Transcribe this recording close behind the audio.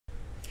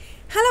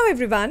Hello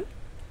everyone,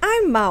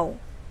 I'm Mao,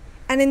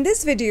 and in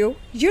this video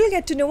you'll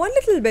get to know a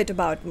little bit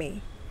about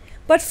me.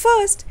 But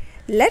first,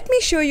 let me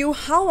show you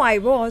how I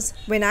was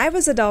when I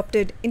was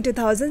adopted in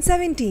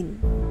 2017.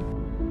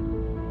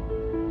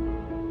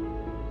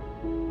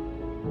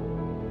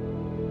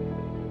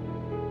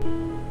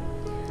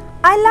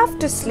 I love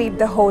to sleep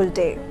the whole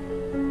day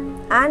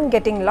and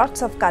getting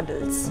lots of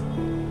cuddles.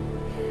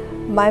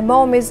 My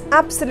mom is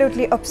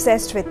absolutely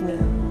obsessed with me.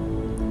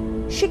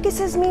 She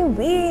kisses me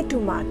way too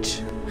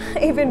much,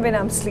 even when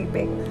I'm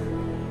sleeping,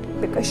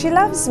 because she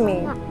loves me.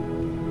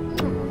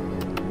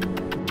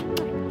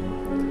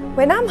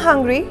 When I'm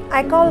hungry,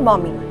 I call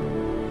mommy,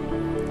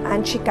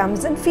 and she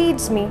comes and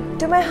feeds me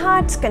to my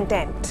heart's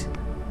content.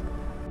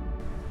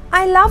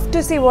 I love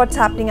to see what's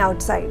happening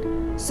outside,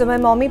 so my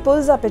mommy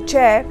pulls up a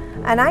chair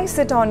and I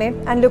sit on it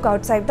and look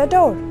outside the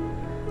door.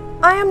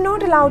 I am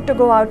not allowed to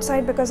go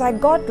outside because I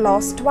got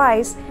lost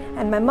twice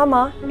and my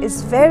mama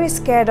is very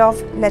scared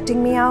of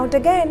letting me out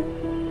again.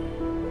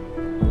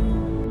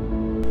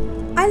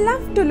 I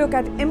love to look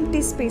at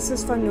empty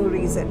spaces for no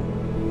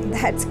reason.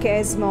 That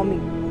scares mommy,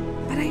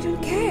 but I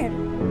don't care.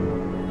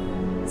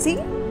 See,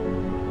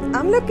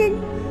 I'm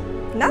looking,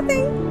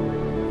 nothing.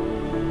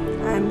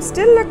 I'm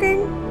still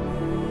looking.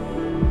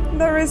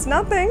 There is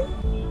nothing.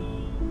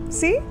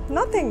 See,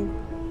 nothing.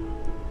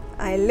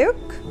 I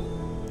look,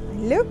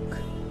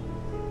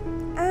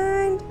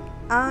 and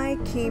I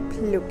keep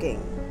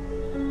looking.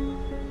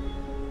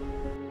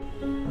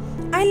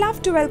 I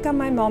love to welcome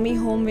my mommy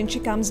home when she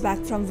comes back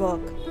from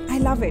work. I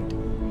love it.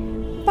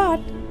 But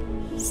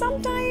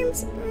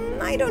sometimes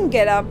I don't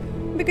get up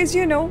because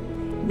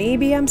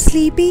maybe I'm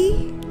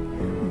sleepy.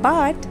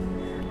 But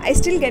I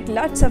still get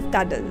lots of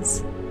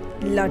cuddles.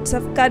 Lots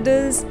of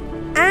cuddles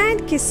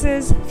and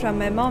kisses from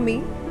my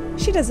mommy.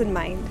 She doesn't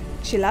mind.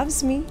 She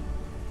loves me.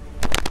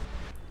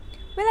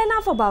 Well,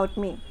 enough about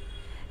me.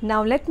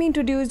 Now let me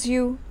introduce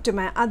you to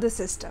my other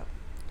sister,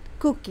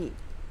 Cookie.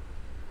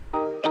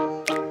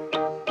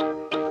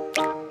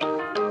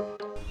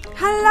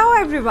 Hello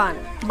everyone,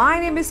 my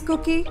name is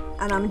Cookie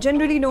and I'm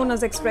generally known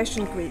as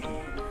Expression Queen.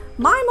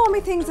 My mommy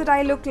thinks that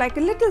I look like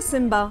a little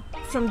Simba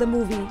from the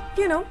movie,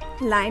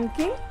 Lion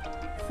King.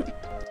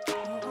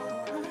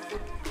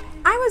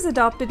 I was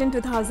adopted in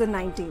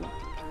 2019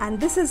 and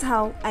this is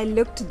how I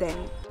looked then.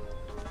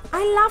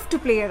 I love to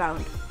play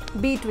around,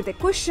 be it with a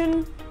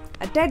cushion,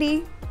 a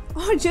teddy,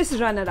 or just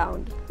run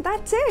around.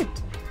 That's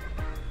it.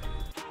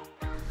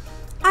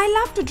 I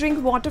love to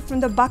drink water from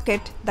the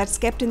bucket that's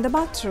kept in the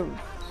bathroom.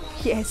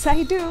 Yes,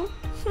 I do.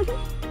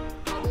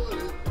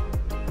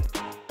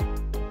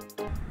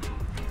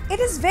 It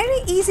is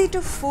very easy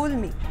to fool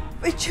me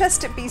with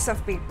just a piece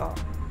of paper.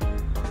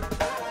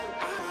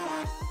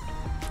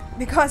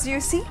 Because you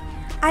see,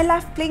 I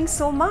love playing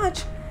so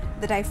much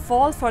that I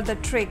fall for the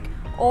trick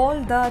all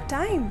the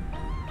time.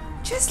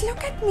 Just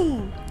look at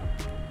me.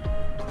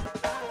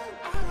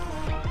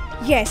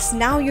 Yes,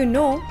 now you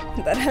know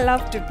that I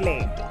love to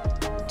play.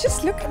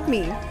 Just look at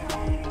me.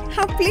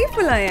 How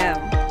playful I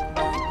am.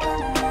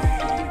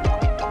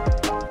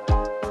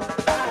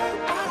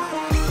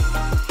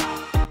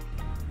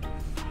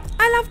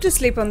 I love to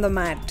sleep on the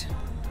mat.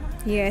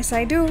 Yes,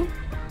 I do.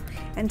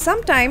 And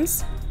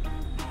sometimes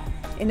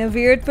in a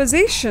weird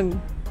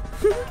position.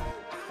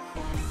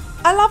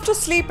 I love to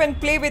sleep and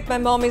play with my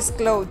mommy's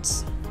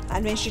clothes.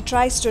 And when she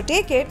tries to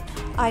take it,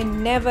 I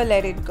never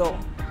let it go.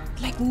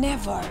 Like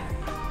never.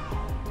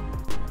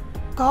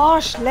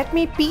 Gosh, let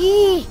me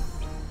pee.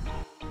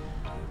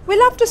 We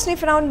love to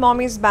sniff around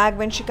mommy's bag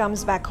when she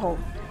comes back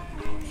home.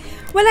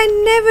 Well, I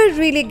never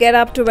really get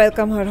up to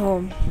welcome her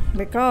home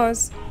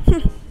because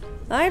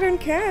I don't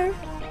care.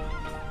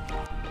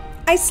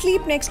 I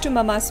sleep next to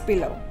mama's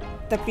pillow,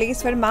 the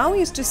place where Mao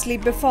used to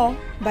sleep before,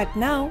 but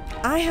now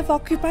I have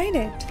occupied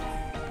it.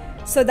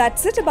 So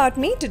that's it about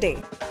me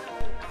today.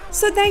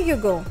 So there you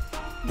go.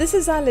 This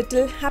is our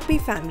little happy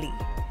family.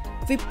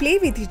 We play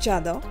with each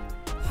other.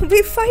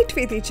 We fight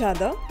with each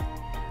other,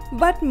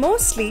 but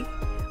mostly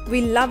we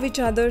love each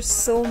other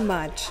so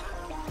much.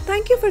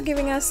 Thank you for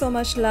giving us so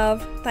much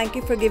love. Thank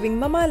you for giving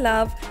Mama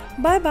love.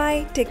 Bye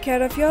bye. Take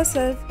care of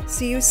yourself.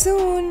 See you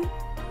soon.